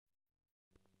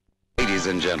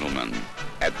Ladies and gentlemen,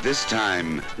 at this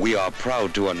time, we are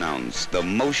proud to announce the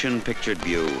motion-pictured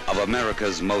view of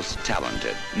America's most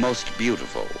talented, most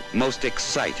beautiful, most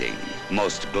exciting,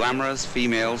 most glamorous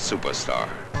female superstar.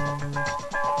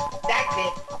 That's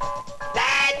it.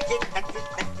 That's it. That's it.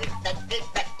 That's it. That's it.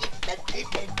 That's it.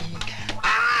 That's it.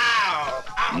 Ow!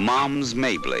 Ow. Mom's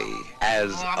Mabley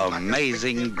as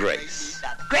Amazing Grace.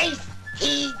 Grace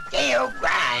T. Dale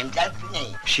Grimes, that's the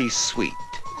name. She's sweet.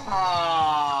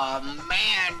 Oh,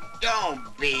 man,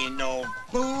 don't be no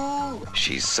fool.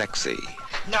 She's sexy.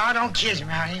 No, don't kiss me,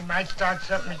 honey. You might start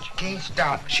something that you can't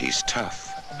stop. She's tough.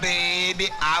 Baby,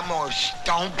 I'm gonna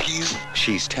stomp you.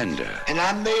 She's tender. And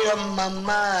I made up my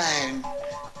mind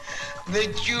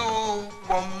that you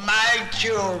were my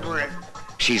children.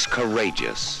 She's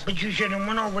courageous. But you should have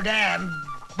went over there and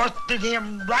busted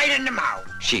him right in the mouth.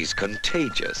 She's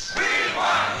contagious. We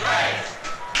want Grace!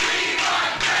 We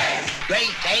want Grace!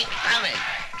 Grace ain't coming.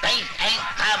 Grace ain't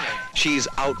coming. She's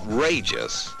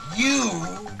outrageous. You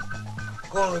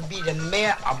gonna be the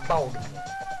mayor of Baltimore.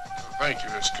 Thank you.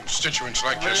 It's constituents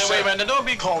like Wait yourself. a minute, don't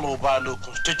be called nobody no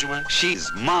constituent.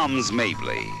 She's Mom's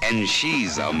Mabley, and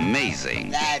she's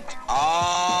amazing. That's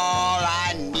all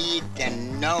I need to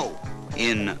know.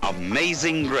 In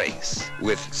Amazing Grace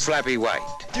with Slappy White.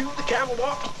 Do the camel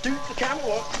walk, do the camel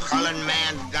walk. Colored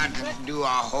man's got to do a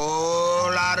whole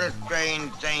lot of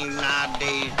strange things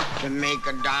nowadays to make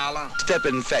 $1.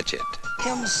 Stepin Fetchit.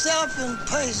 Himself in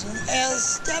person as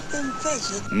Stepin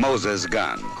Fetchit. Moses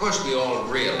Gunn. Of course, we all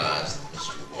realize that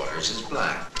Mr. Waters is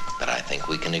black, but I think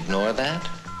we can ignore that.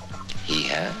 He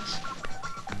has.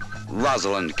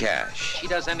 Rosalind Cash. She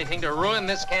does anything to ruin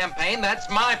this campaign, that's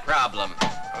my problem.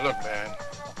 Now, look, man,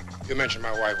 you mention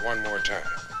my wife one more time,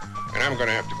 and I'm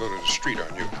gonna have to go to the street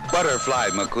on you. Butterfly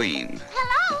McQueen.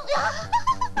 Hello?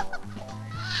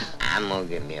 I'm gonna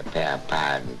get me a pair of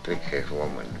pies and pick this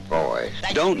woman's voice.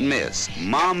 Don't miss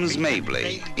Mom's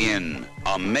Mabley in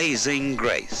Amazing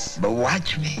Grace. But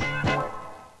watch me.